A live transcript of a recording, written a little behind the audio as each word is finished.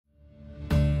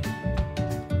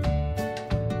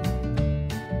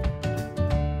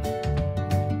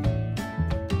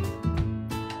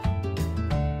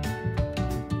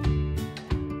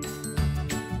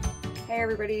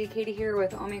everybody, Katie here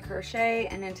with Omi Crochet,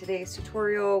 and in today's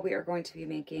tutorial we are going to be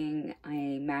making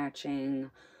a matching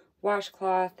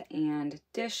washcloth and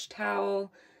dish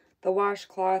towel. The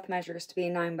washcloth measures to be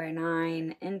 9 by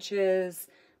 9 inches.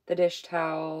 The dish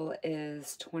towel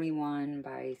is 21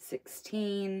 by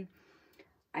 16.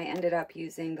 I ended up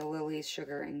using the Lily's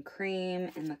Sugar and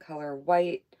Cream in the color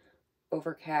white,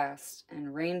 overcast,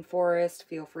 and rainforest.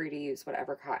 Feel free to use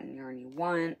whatever cotton yarn you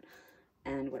want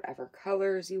and whatever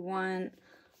colors you want.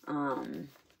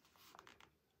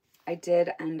 I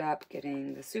did end up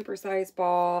getting the supersize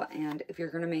ball, and if you're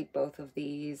going to make both of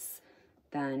these,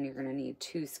 then you're going to need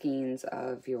 2 skeins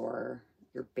of your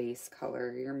base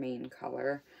color, your main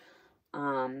color.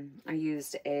 I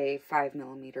used a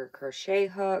 5mm crochet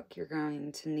hook. You're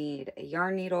going to need a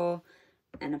yarn needle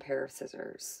and a pair of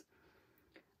scissors.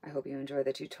 I hope you enjoy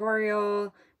the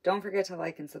tutorial. Don't forget to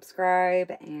like and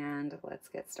subscribe, and let's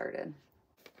get started.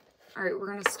 All right,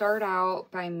 we're going to start out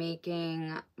by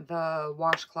making the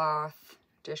washcloth,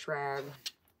 dish rag,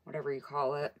 whatever you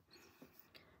call it.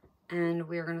 And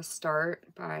we're going to start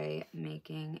by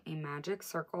making a magic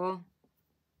circle.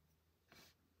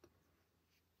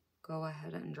 Go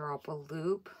ahead and draw up a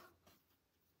loop.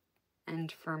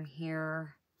 And from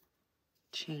here,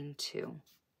 chain 2.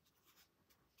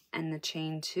 And the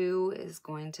chain 2 is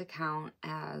going to count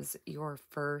as your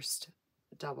first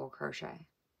double crochet.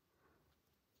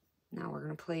 Now we're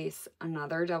going to place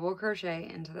another double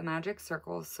crochet into the magic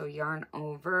circle. So yarn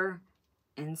over,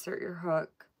 insert your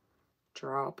hook,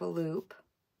 draw up a loop,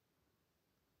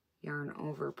 yarn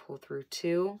over, pull through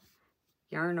 2,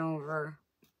 yarn over,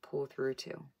 pull through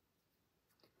 2.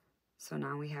 So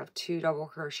now we have 2 double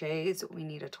crochets. We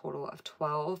need a total of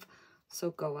 12.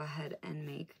 So go ahead and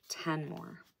make 10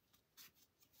 more.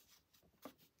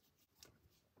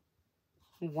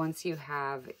 Once you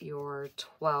have your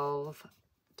 12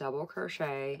 double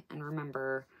crochet, and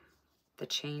remember the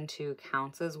chain 2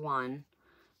 counts as 1,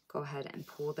 go ahead and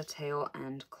pull the tail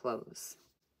end close.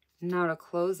 Now to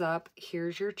close up,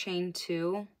 here's your chain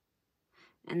 2,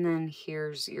 and then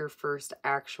here's your first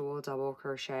actual double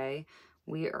crochet.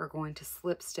 We are going to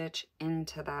slip stitch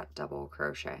into that double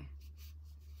crochet.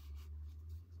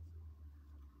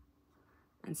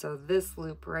 And so this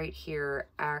loop right here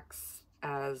acts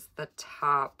as the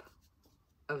top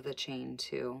of the chain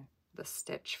 2. The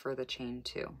stitch for the chain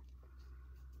 2.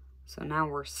 So now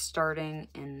we're starting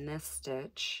in this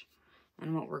stitch,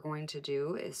 and what we're going to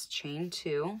do is chain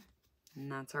 2, and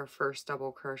that's our first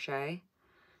double crochet.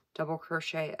 Double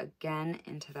crochet again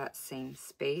into that same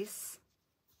space,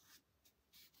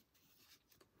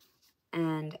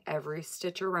 and every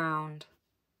stitch around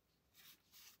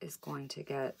is going to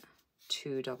get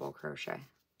 2 double crochet.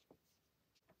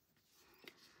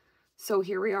 So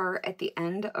here we are at the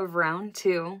end of round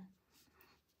 2.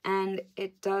 And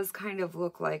it does kind of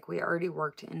look like we already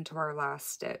worked into our last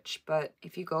stitch, but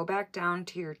if you go back down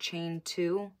to your chain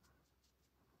 2,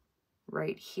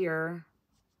 right here,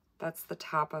 that's the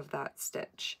top of that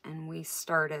stitch, and we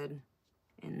started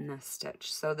in this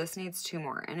stitch. So this needs 2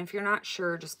 more, and if you're not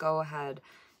sure, just go ahead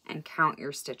and count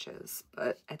your stitches.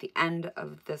 But at the end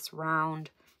of this round,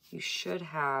 you should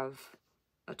have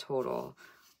a total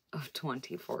of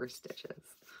 24 stitches.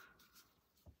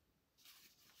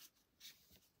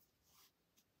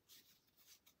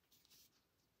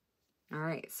 All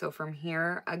right, so from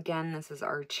here, again, this is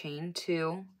our chain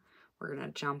 2. We're going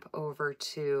to jump over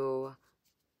to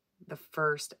the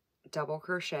first double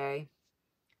crochet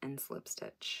and slip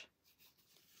stitch.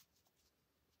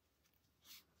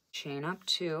 Chain up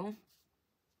 2.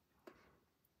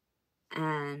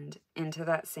 And into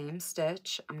that same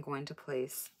stitch, I'm going to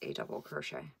place a double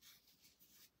crochet.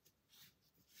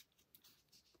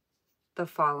 The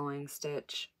following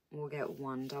stitch, we'll get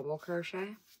 1 double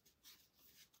crochet.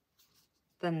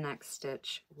 The next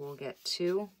stitch, we'll get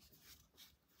 2.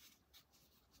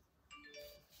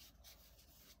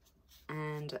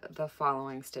 And the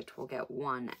following stitch, we'll get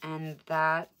 1. And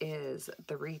that is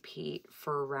the repeat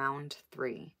for round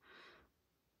 3.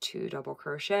 2 double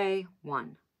crochet,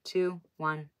 1, 2,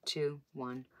 1, 2,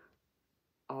 1,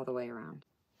 all the way around.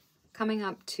 Coming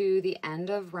up to the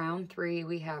end of round 3,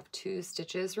 we have 2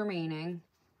 stitches remaining.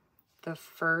 The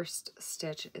first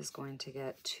stitch is going to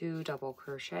get 2 double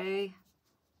crochet,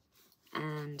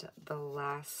 and the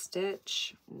last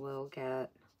stitch will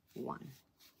get 1.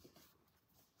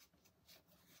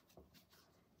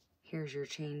 Here's your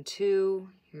chain 2,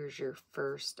 here's your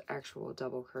first actual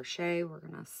double crochet. We're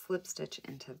going to slip stitch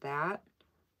into that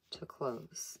to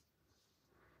close.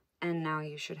 And now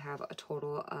you should have a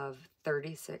total of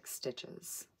 36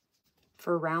 stitches.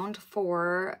 For round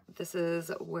 4, this is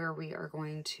where we are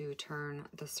going to turn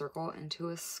the circle into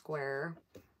a square.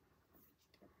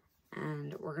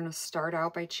 And we're going to start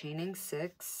out by chaining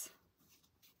 6.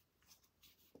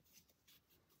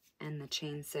 And the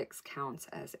chain 6 counts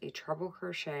as a treble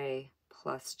crochet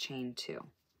plus chain 2.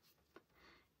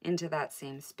 Into that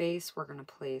same space, we're going to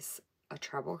place a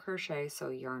treble crochet, so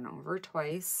yarn over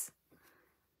twice,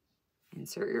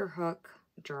 insert your hook,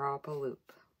 draw up a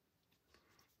loop.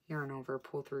 Yarn over,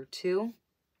 pull through 2,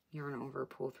 yarn over,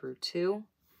 pull through 2,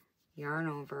 yarn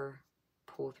over,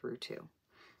 pull through 2.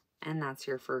 And that's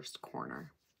your first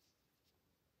corner.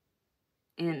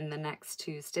 In the next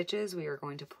 2 stitches, we are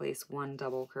going to place 1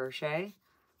 double crochet.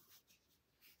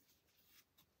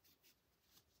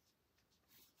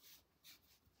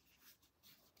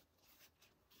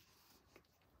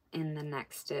 In the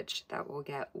next stitch, that will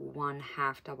get 1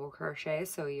 half double crochet,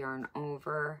 so yarn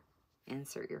over,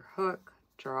 insert your hook,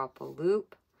 draw up a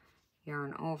loop,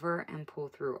 yarn over, and pull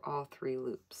through all 3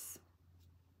 loops.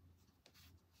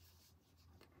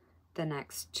 The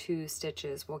next 2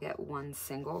 stitches will get 1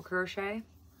 single crochet.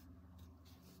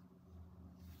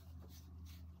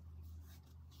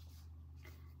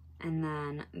 And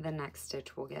then the next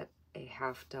stitch will get a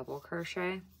half double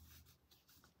crochet.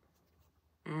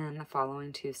 And the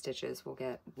following 2 stitches will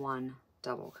get 1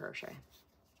 double crochet.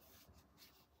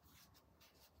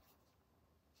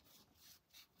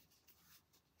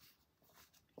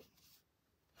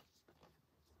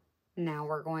 Now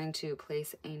we're going to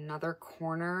place another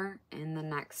corner in the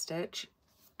next stitch,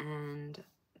 and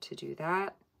to do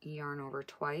that, yarn over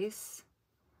twice,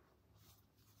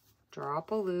 draw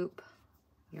up a loop,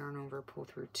 yarn over, pull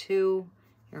through 2,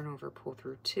 yarn over, pull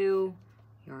through 2,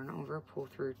 yarn over, pull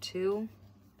through 2.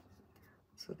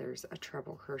 So there's a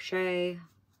treble crochet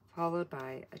followed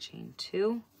by a chain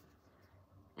 2,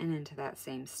 and into that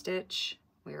same stitch,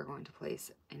 we are going to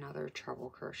place another treble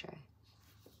crochet.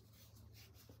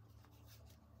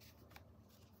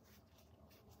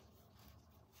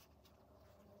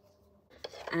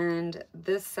 And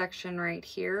this section right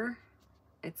here,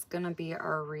 it's going to be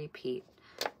our repeat.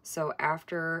 So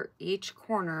after each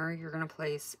corner, you're going to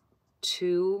place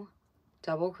 2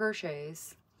 double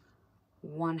crochets,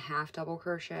 1 half double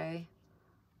crochet,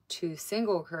 2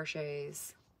 single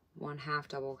crochets, 1 half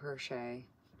double crochet,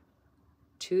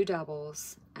 2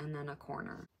 doubles, and then a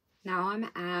corner. Now I'm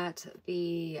at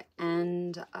the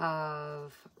end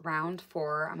of round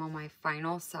 4. I'm on my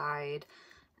final side,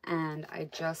 and I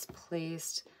just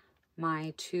placed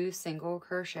my 2 single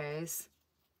crochets.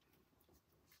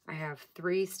 I have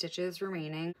 3 stitches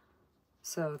remaining,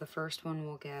 so the first one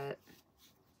will get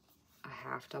a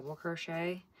half double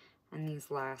crochet, and these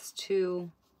last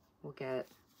 2 will get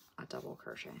a double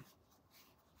crochet.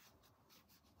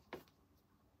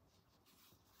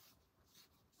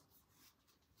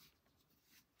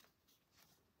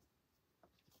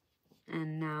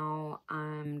 And now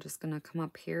I'm just going to come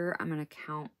up here. I'm going to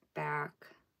count back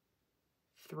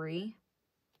 3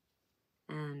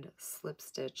 and slip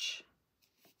stitch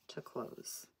to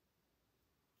close.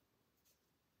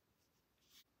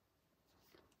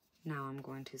 Now I'm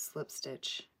going to slip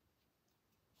stitch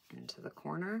into the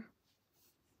corner,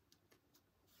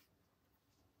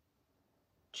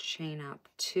 chain up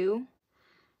 2,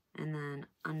 and then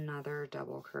another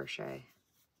double crochet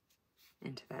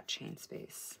into that chain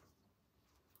space.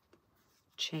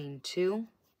 Chain 2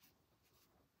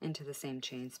 into the same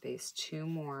chain space, 2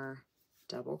 more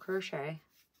double crochet,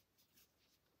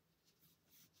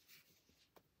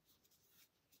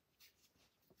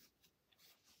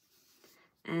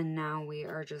 and now we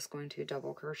are just going to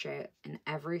double crochet in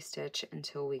every stitch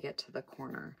until we get to the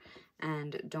corner.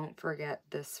 And don't forget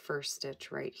this first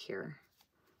stitch right here.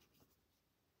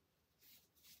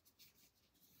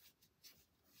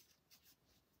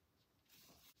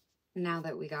 Now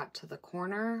that we got to the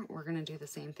corner, we're going to do the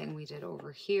same thing we did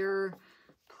over here.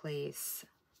 Place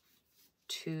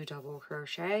 2 double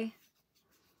crochet,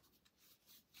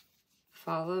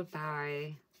 followed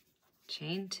by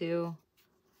chain 2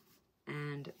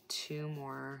 and 2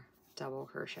 more double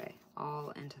crochet,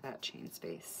 all into that chain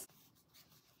space.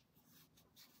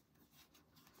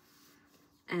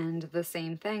 And the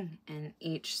same thing in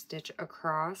each stitch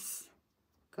across.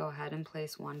 Go ahead and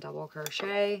place 1 double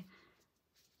crochet.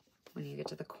 When you get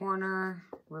to the corner,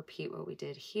 repeat what we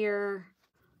did here.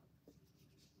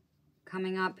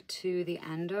 Coming up to the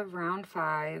end of round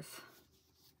 5,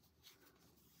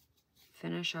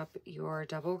 finish up your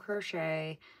double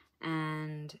crochet,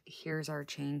 and here's our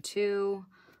chain 2.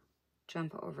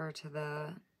 Jump over to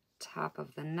the top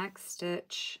of the next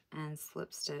stitch and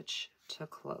slip stitch to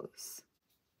close.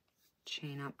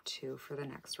 Chain up 2 for the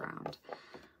next round.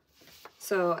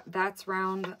 So that's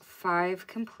round 5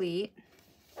 complete.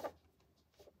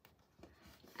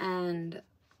 And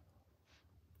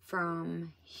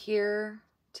from here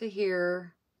to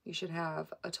here, you should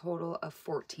have a total of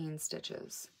 14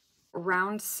 stitches.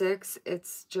 Round 6,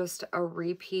 it's just a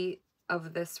repeat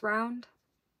of this round.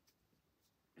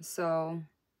 So,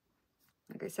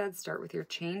 like I said, start with your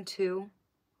chain 2.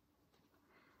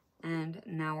 And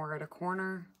now we're at a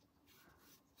corner.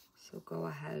 So go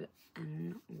ahead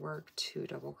and work 2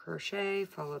 double crochet,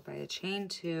 followed by a chain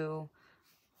 2,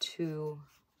 2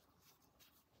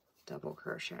 double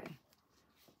crochet.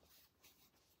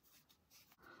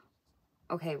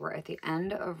 Okay, we're at the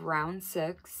end of round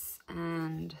 6,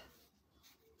 and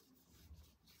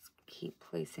keep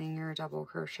placing your double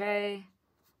crochet.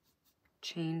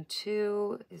 Chain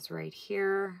 2 is right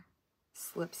here.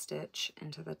 Slip stitch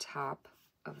into the top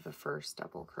of the first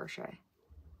double crochet.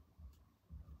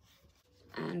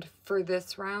 And for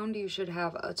this round, you should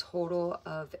have a total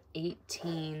of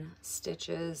 18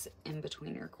 stitches in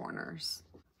between your corners.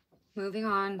 Moving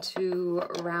on to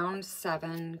round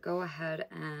 7, go ahead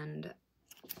and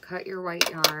cut your white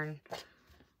yarn,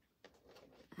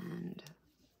 and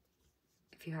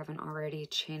if you haven't already,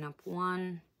 chain up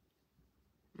 1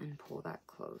 and pull that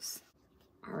close.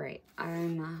 All right,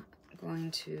 I'm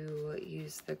going to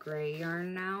use the gray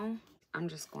yarn now. I'm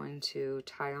just going to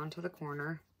tie onto the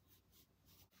corner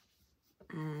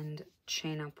and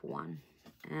chain up 1.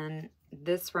 And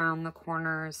this round, the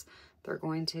corners, they're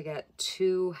going to get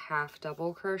 2 half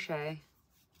double crochet,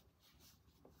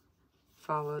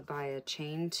 followed by a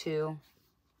chain 2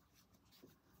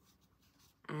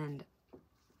 and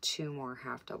 2 more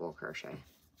half double crochet.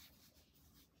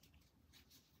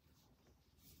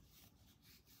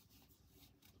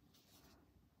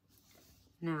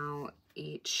 Now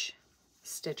each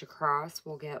stitch across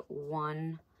will get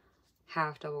 1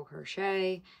 half double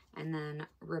crochet, and then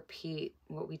repeat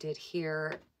what we did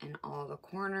here in all the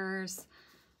corners,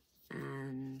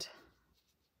 and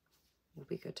we'll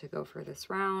be good to go for this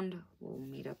round. We'll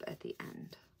meet up at the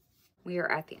end. We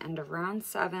are at the end of round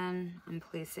 7. I'm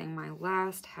placing my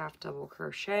last half double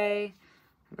crochet.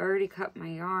 I've already cut my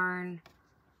yarn,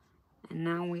 and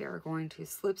now we are going to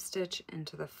slip stitch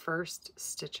into the first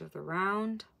stitch of the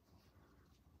round,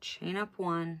 chain up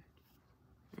 1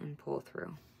 and pull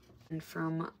through. And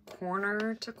from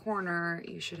corner to corner,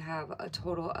 you should have a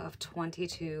total of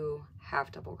 22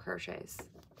 half double crochets.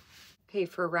 Okay,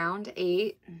 for round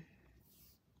 8,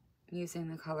 using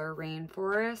the color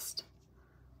Rainforest,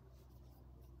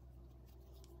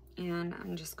 and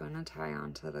I'm just going to tie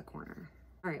onto the corner.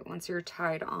 All right, once you're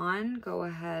tied on, go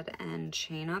ahead and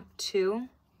chain up 2,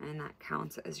 and that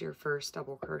counts as your first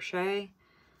double crochet.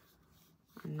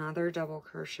 Another double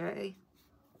crochet,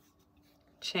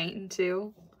 chain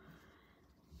 2,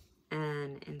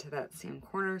 and into that same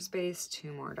corner space,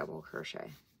 2 more double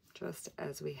crochet, just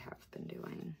as we have been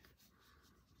doing.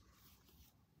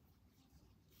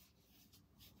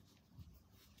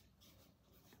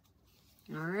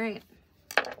 All right,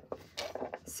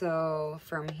 so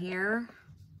from here,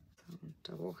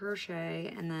 double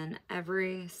crochet, and then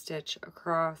every stitch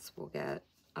across will get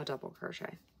a double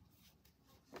crochet,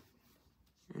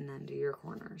 and then do your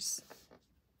corners.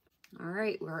 All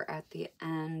right, we're at the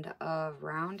end of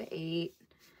round 8.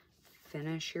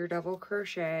 Finish your double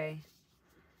crochet.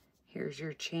 Here's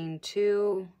your chain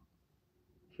 2.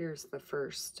 Here's the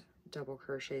first double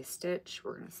crochet stitch.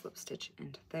 We're going to slip stitch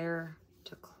into there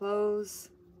to close.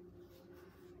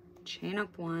 Chain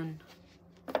up 1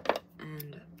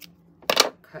 and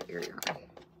cut your yarn.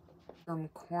 From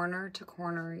corner to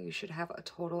corner, you should have a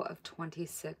total of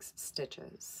 26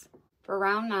 stitches. For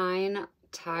round 9,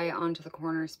 tie onto the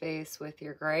corner space with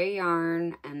your gray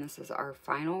yarn, and this is our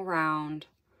final round.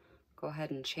 Go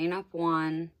ahead and chain up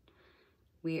 1.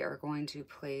 We are going to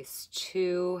place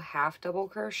 2 half double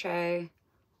crochet,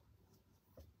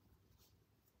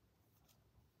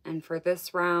 and for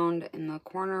this round in the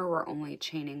corner, we're only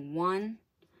chaining 1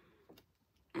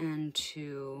 and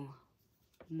 2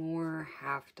 more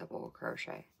half double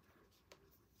crochet.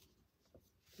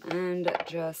 And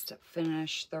just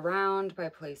finish the round by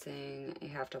placing a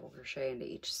half double crochet into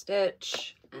each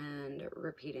stitch and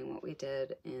repeating what we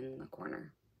did in the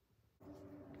corner.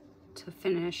 To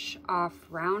finish off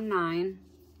round 9,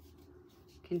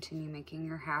 continue making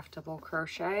your half double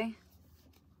crochet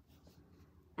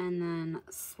and then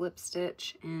slip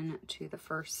stitch into the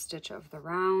first stitch of the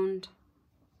round.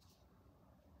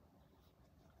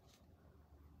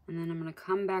 And then I'm going to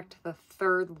come back to the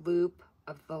 3rd loop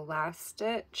of the last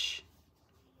stitch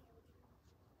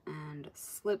and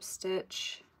slip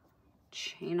stitch,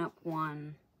 chain up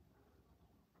 1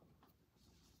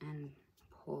 and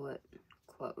pull it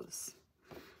close.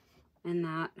 And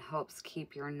that helps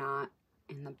keep your knot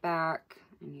in the back,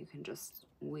 and you can just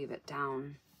weave it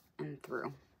down and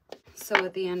through. So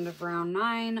at the end of round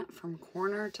 9, from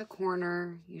corner to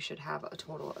corner, you should have a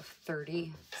total of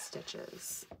 30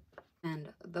 stitches. And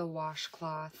the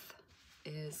washcloth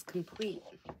is complete.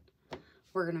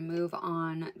 We're going to move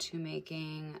on to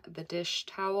making the dish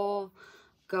towel.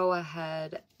 Go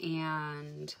ahead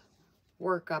and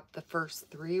work up the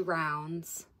first 3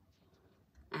 rounds,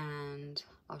 and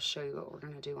I'll show you what we're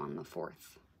going to do on the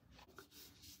 4th.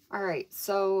 All right,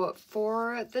 so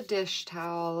for the dish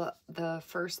towel, the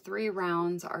first 3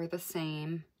 rounds are the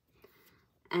same,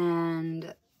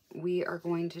 and we are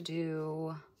going to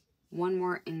do one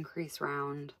more increase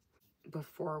round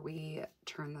before we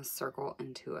turn the circle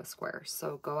into a square.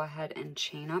 So go ahead and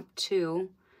chain up 2,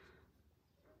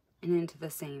 and into the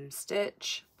same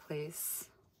stitch, place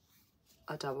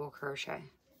a double crochet.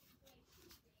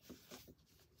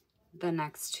 The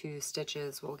next 2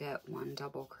 stitches will get 1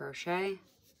 double crochet.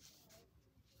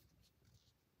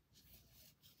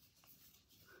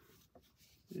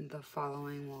 The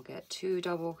following will get 2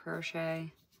 double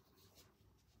crochet.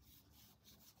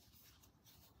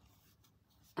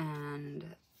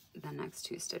 And the next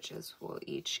 2 stitches will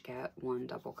each get 1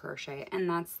 double crochet. And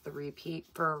that's the repeat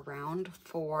for round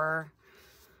 4.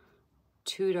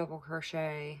 2 double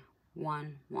crochet,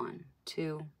 1, 1,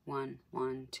 2, 1,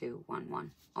 1, 2, 1,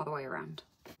 1, all the way around.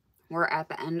 We're at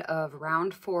the end of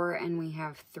round 4, and we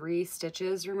have 3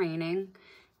 stitches remaining.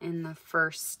 In the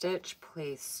first stitch,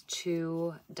 place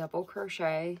 2 double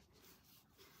crochet,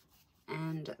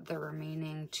 and the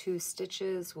remaining 2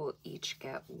 stitches will each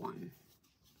get 1.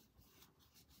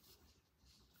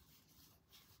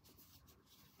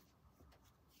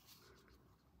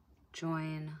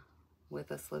 Join with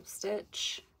a slip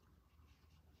stitch.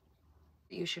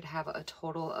 You should have a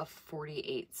total of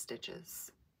 48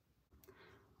 stitches.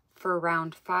 For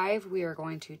round 5, we are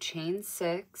going to chain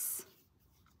 6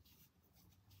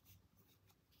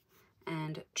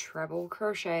 and treble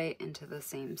crochet into the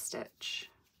same stitch.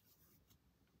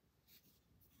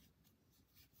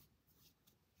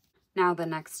 Now the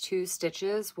next 2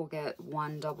 stitches will get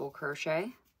 1 double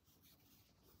crochet.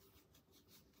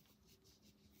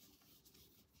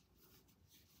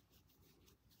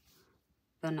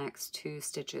 The next 2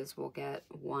 stitches will get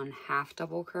 1 half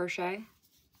double crochet.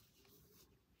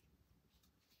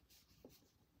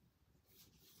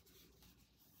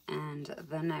 And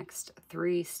the next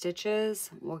 3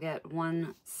 stitches will get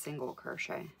 1 single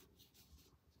crochet.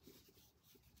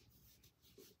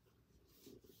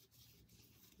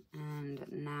 And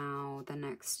now the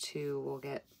next 2 will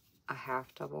get a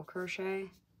half double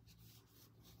crochet.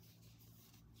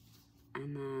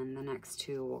 And then the next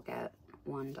 2 will get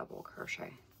 1 double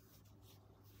crochet.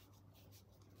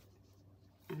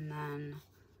 And then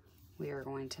we are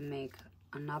going to make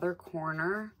another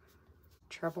corner,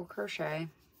 treble crochet,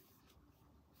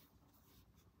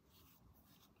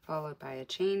 followed by a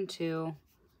chain 2,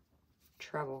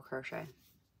 treble crochet.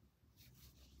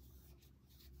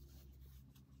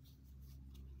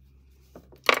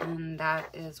 And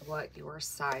that is what your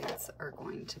sides are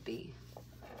going to be.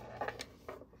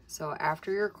 So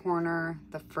after your corner,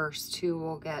 the first 2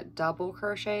 will get double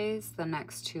crochets, the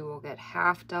next 2 will get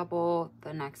half double,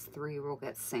 the next 3 will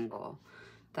get single.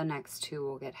 The next 2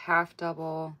 will get half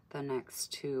double, the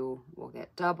next 2 will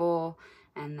get double,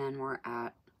 and then we're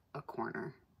at a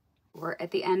corner. We're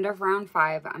at the end of round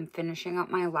 5. I'm finishing up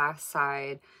my last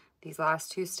side. These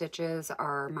last 2 stitches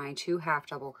are my 2 half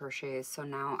double crochets, so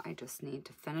now I just need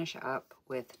to finish up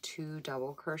with 2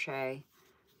 double crochet.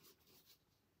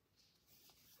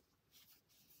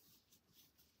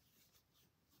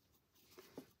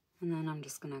 And then I'm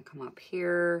just going to come up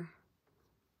here,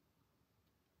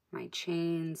 my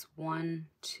chains, 1,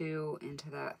 2, into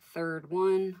that third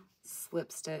one,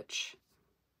 slip stitch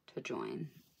to join.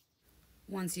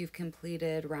 Once you've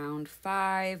completed round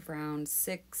 5, round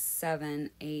 6,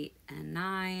 7, 8, and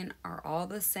 9 are all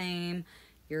the same.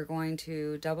 You're going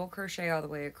to double crochet all the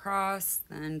way across,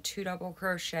 then 2 double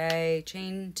crochet,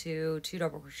 chain 2, 2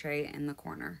 double crochet in the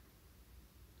corner.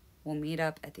 We'll meet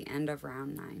up at the end of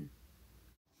round 9.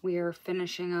 We are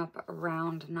finishing up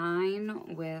round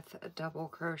 9 with a double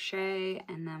crochet,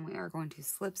 and then we are going to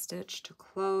slip stitch to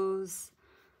close,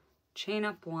 chain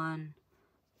up 1,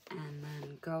 and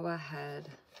then go ahead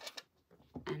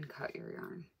and cut your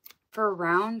yarn. For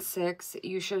round 6,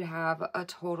 you should have a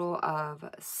total of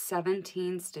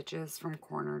 17 stitches from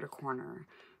corner to corner.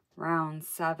 Round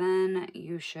 7,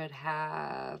 you should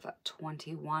have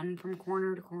 21 from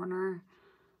corner to corner,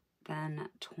 then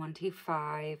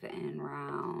 25 in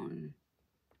round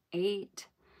 8,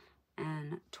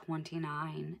 and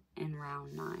 29 in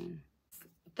round 9.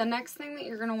 The next thing that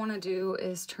you're going to want to do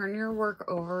is turn your work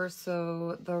over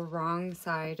so the wrong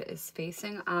side is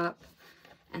facing up,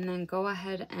 and then go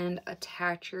ahead and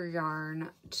attach your yarn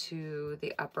to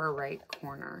the upper right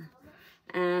corner.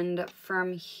 And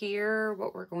from here,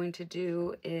 what we're going to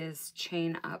do is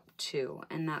chain up 2,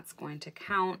 and that's going to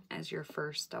count as your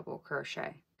first double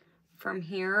crochet. From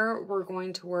here, we're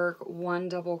going to work 1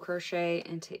 double crochet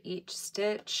into each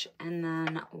stitch and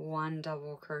then 1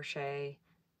 double crochet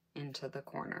into the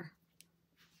corner.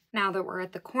 Now that we're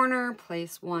at the corner,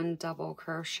 place 1 double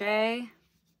crochet,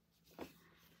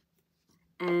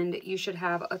 and you should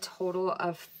have a total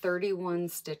of 31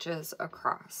 stitches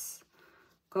across.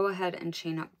 Go ahead and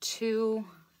chain up 2,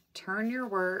 turn your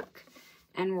work,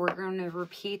 and we're going to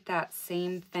repeat that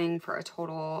same thing for a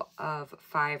total of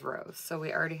 5 rows. So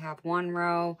we already have 1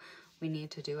 row, we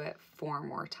need to do it 4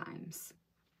 more times.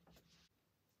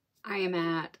 I am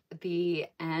at the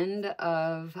end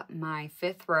of my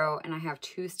 5th row and I have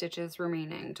 2 stitches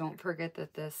remaining. Don't forget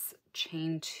that this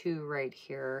chain 2 right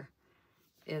here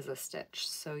is a stitch,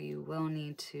 so you will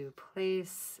need to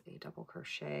place a double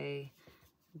crochet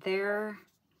there.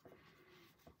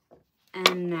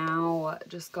 And now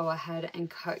just go ahead and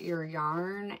cut your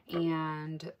yarn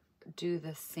and do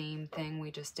the same thing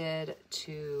we just did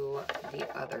to the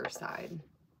other side.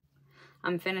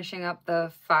 I'm finishing up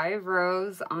the 5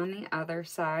 rows on the other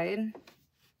side.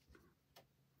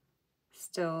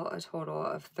 Still a total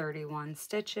of 31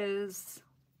 stitches.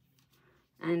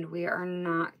 And we are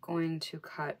not going to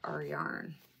cut our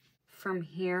yarn. From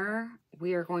here,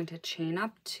 we are going to chain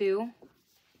up 2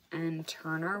 and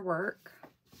turn our work.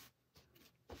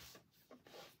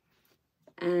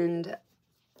 And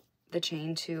the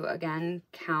chain 2 again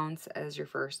counts as your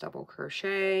first double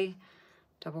crochet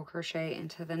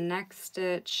into the next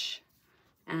stitch,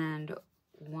 and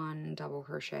 1 double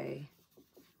crochet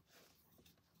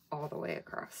all the way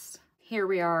across. Here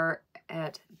we are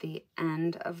at the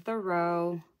end of the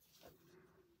row.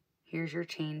 Here's your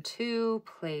chain 2,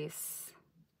 place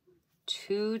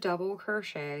 2 double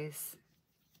crochets,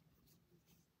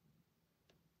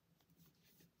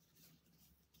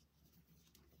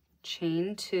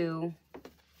 chain 2,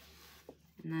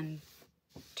 and then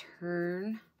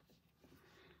turn.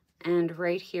 And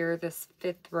right here, this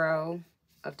 5th row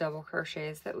of double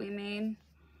crochets that we made,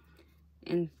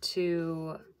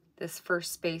 into this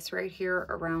first space right here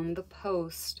around the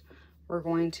post, we're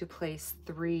going to place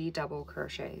 3 double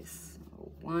crochets.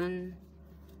 1,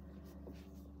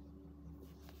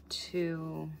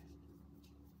 2,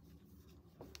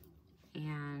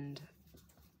 and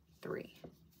 3.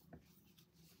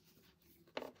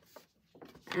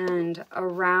 And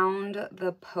around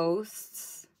the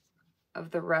posts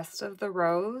of the rest of the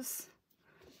rows,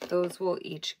 those will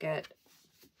each get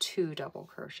 2 double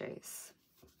crochets.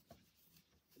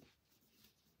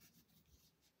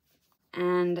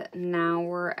 And now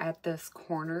we're at this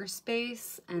corner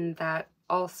space, and that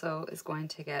also is going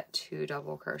to get 2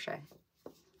 double crochet.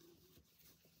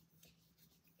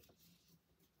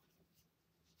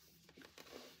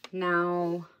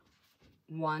 Now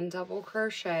 1 double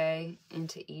crochet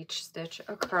into each stitch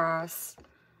across,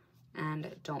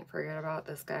 and don't forget about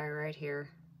this guy right here.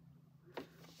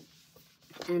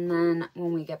 And then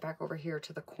when we get back over here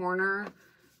to the corner,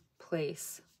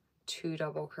 place 2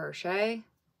 double crochet,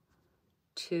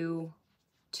 2,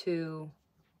 2,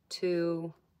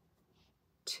 2,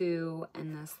 2,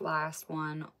 and this last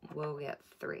one will get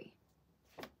 3.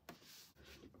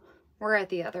 We're at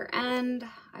the other end.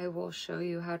 I will show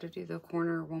you how to do the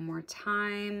corner one more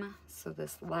time. So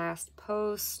this last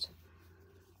post,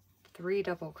 3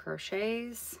 double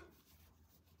crochets,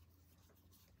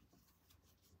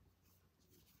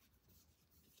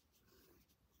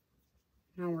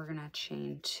 now we're going to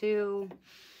chain 2,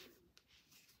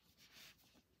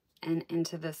 and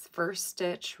into this first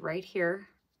stitch right here,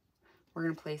 we're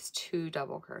going to place 2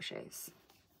 double crochets.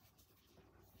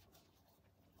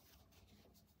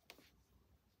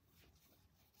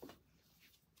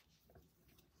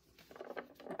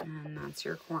 And that's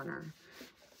your corner.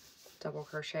 Double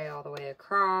crochet all the way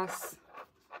across.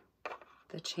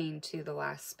 The chain 2, the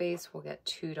last space, will get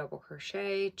 2 double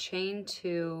crochet, chain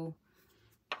 2,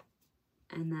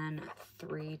 and then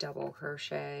 3 double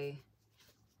crochet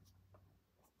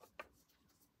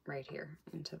right here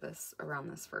into this,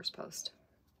 around this first post.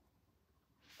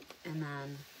 And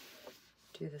then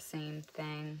do the same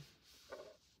thing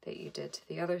that you did to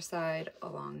the other side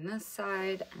along this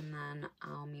side, and then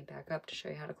I'll meet back up to show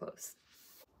you how to close.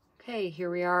 Okay,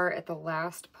 here we are at the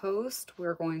last post.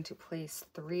 We're going to place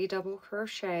 3 double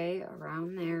crochet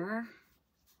around there.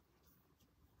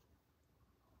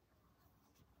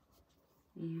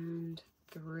 and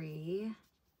 3.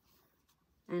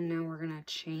 And now we're going to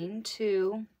chain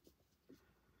 2.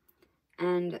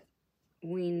 And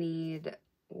we need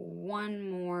 1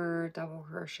 more double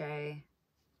crochet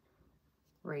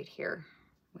right here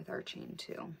with our chain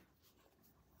 2.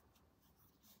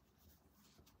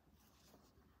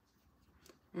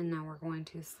 And now we're going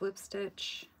to slip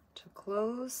stitch to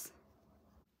close.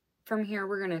 From here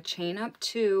we're going to chain up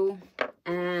 2,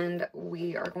 and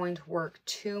we are going to work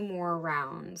 2 more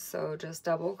rounds. So just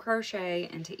double crochet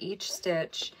into each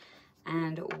stitch,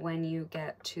 and when you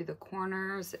get to the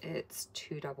corners it's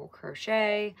 2 double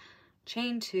crochet,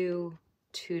 chain 2,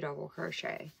 2 double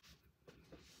crochet.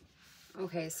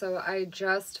 Okay, so I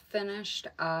just finished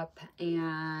up,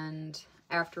 and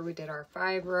after we did our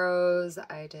 5 rows,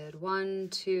 I did 1,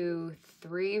 2,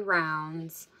 3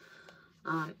 rounds.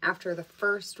 After the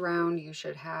first round, you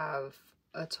should have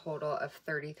a total of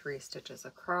 33 stitches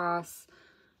across.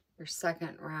 Your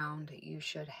second round, you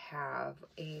should have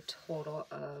a total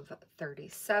of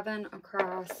 37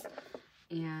 across.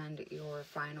 And your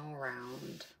final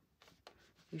round,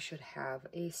 you should have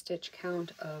a stitch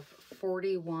count of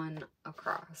 41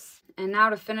 across. And now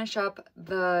to finish up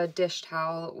the dish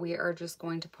towel, we are just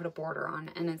going to put a border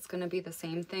on, and it's going to be the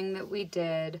same thing that we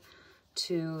did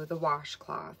to the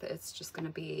washcloth. It's just going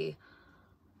to be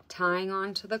tying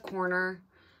onto the corner,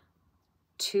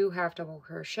 2 half double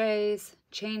crochets,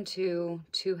 chain 2,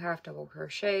 2 half double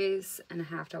crochets, and a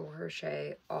half double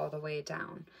crochet all the way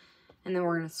down. And then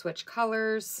we're going to switch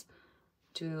colors,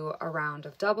 do a round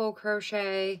of double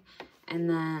crochet, and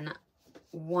then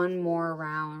 1 more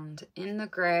round in the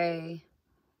gray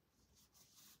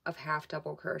of half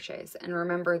double crochets. And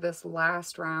remember, this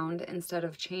last round, instead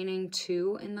of chaining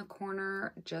 2 in the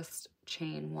corner, just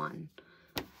chain 1.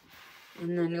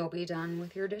 And then you'll be done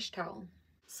with your dish towel.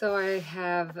 So I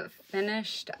have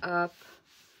finished up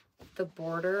the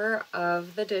border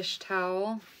of the dish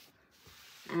towel,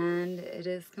 and it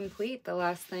is complete. The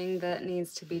last thing that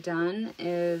needs to be done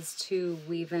is to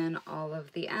weave in all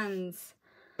of the ends.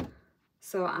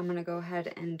 So I'm going to go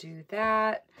ahead and do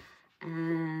that.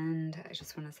 And I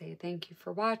just want to say thank you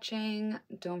for watching.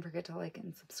 Don't forget to like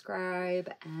and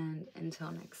subscribe, and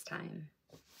until next time,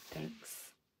 thanks.